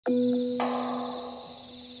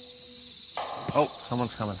Oh,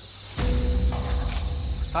 someone's coming.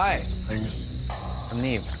 Hi. I'm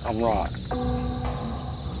Neve. I'm Rod.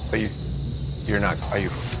 But you're not, are you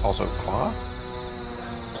also Qua?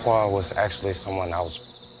 Qua was actually someone I was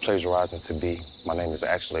plagiarizing to be. My name is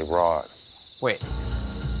actually Rod. Wait.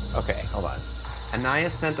 Okay, hold on. Anaya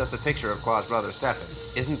sent us a picture of Qua's brother, Stefan.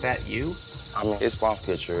 Isn't that you? I mean, it's my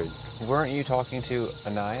picture. Weren't you talking to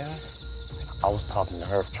Anaya? I was talking to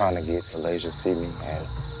her, trying to get Alaysia to see me and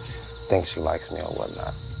think she likes me or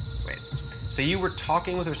whatnot. Wait. So you were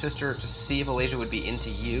talking with her sister to see if Alaysia would be into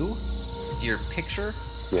you? To your picture?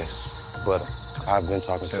 Yes, but I've been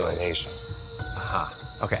talking to So- Alaysia. Aha.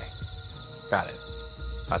 Okay. Got it.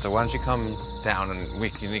 So why don't you come down and we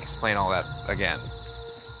can explain all that again.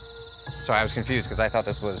 Sorry, I was confused because I thought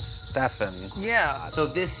this was Stefan. Yeah. So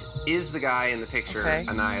this is the guy in the picture Okay.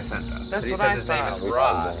 Anaya sent us. That's he what says I his thought. name is We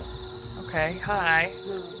Rod. probably- Okay, hi.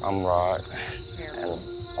 I'm Rod, and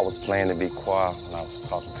I was planning to be Qua when I was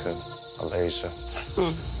talking to Alaysia.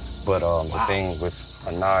 But the thing with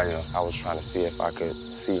Anaya, I was trying to see if I could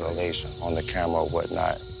see Alaysia on the camera or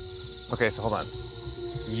whatnot. Okay, so hold on.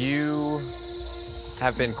 You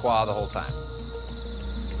have been Qua the whole time.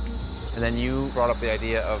 And then you brought up the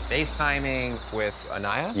idea of FaceTiming with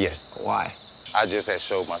Anaya? Yes, Why? I just had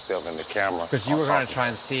showed myself in the camera. Because you were going to try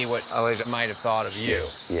and see what Alaysia might have thought of you.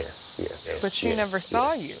 Yes. But she never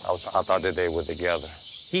saw you. I thought that they were together.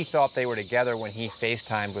 He thought they were together when he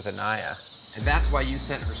FaceTimed with Anaya. And that's why you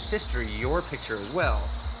sent her sister your picture as well,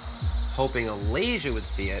 hoping Alaysia would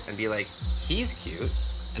see it and be like, he's cute,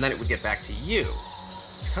 and then it would get back to you.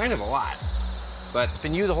 It's kind of a lot. But it's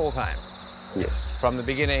been you the whole time. Yes. From the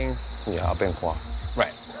beginning. Yeah, I've been Qua.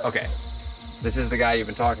 Right, okay. This is the guy you've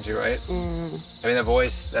been talking to, right? I mean, the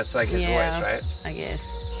voice, that's like his voice, right? I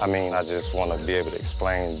guess. I mean, I just want to be able to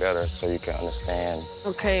explain better so you can understand.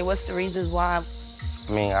 Okay, what's the reason why?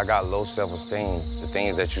 I mean, I got low self-esteem. The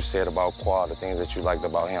things that you said about Qua, the things that you liked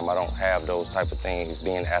about him, I don't have those type of things,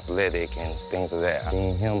 being athletic and things of that.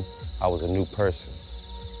 Being him, I was a new person.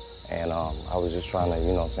 And I was just trying to, you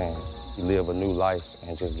know what I'm saying, live a new life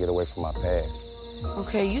and just get away from my past.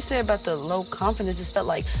 Okay, you said about the low confidence and stuff,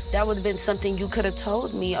 like, that would have been something you could have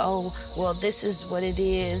told me, oh, well, this is what it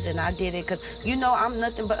is, and I did it, because, you know, I'm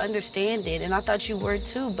nothing but understanding, and I thought you were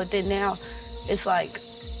too, but then now it's like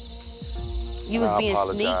you was being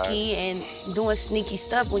sneaky and doing sneaky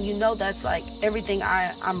stuff when you know that's like everything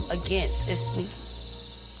I'm against is sneaky.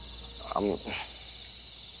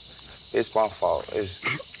 It's my fault.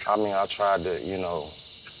 I mean, I tried to, you know,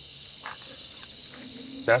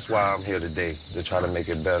 that's why I'm here today, to try to make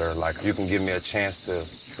it better. Like, you can give me a chance to,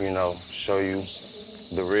 you know, show you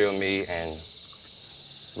the real me and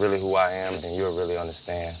really who I am, and you'll really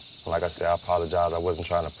understand. Like I said, I apologize. I wasn't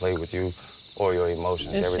trying to play with you or your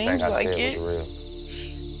emotions. It Everything seems I like said it. was real.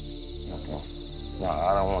 No,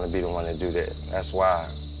 I don't want to be the one to do that. That's why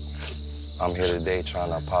I'm here today trying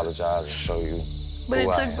to apologize and show you But who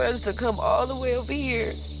it I took am. for us to come all the way over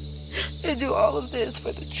here and do all of this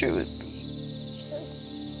for the truth.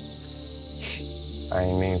 I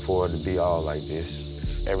ain't mean for it to be all like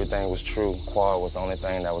this. Everything was true. Qua was the only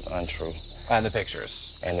thing that was untrue. And the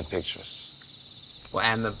pictures. And the pictures. Well,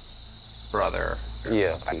 and the brother.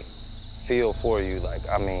 Yeah, I feel for you. Like,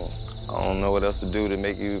 I mean, I don't know what else to do to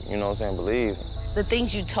make you, you know what I'm saying, believe. The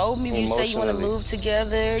things you told me, you say you want to Emotionally. move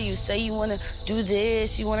together, you say you want to do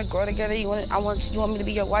this, you want to grow together, you want me to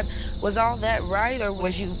be your wife. Was all that right, or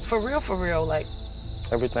was you for real, like?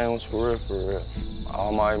 Everything was for real, for real.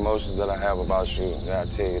 All my emotions that I have about you, that I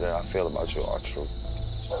tell you that I feel about you are true.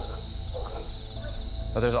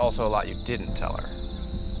 But there's also a lot you didn't tell her.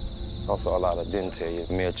 There's also a lot I didn't tell you.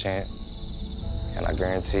 Give me a chance, and I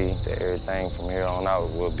guarantee that everything from here on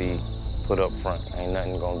out will be put up front. Ain't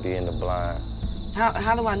nothing gonna be in the blind.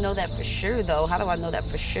 How do I know that for sure, though? How do I know that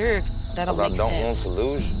for sure? That'll But make I don't want sense. to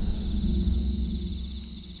lose you.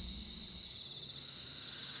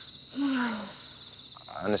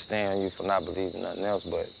 I understand you for not believing nothing else,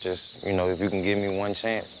 but just, you know, if you can give me one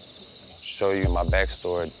chance, show you my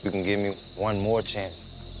backstory, you can give me one more chance.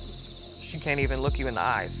 She can't even look you in the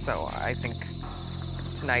eyes, so I think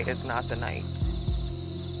tonight is not the night.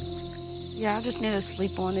 Yeah, I just need to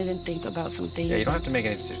sleep on it and think about some things. Yeah, you don't have to make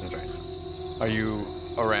any decisions right now. Are you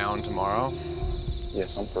around tomorrow?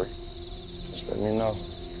 Yes, I'm free. Just let me know.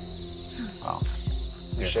 Oh.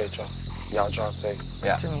 Appreciate y'all. Y'all drive safe.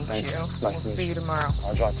 Yeah. To meet Thank you. you. Nice We'll to meet see you. you tomorrow.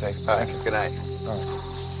 I'll drive safe. All right, good night. All right.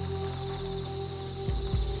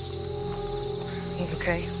 You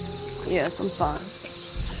okay? Yes, I'm fine.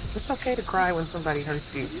 It's okay to cry when somebody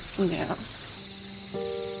hurts you. Yeah.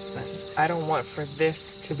 Listen, I don't want for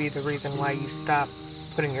this to be the reason why you stop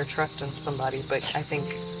putting your trust in somebody, but I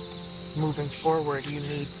think moving forward, you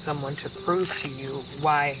need someone to prove to you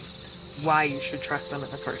why you should trust them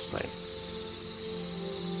in the first place.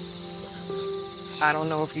 I don't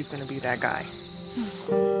know if he's gonna be that guy.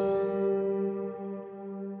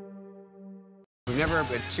 We've never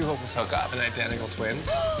had two hopefuls hook up. An identical twin?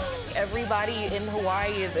 Everybody in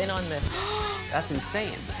Hawaii is in on this. That's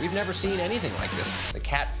insane. We've never seen anything like this. The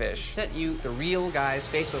Catfish sent you the real guy's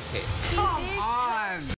Facebook page. Come on!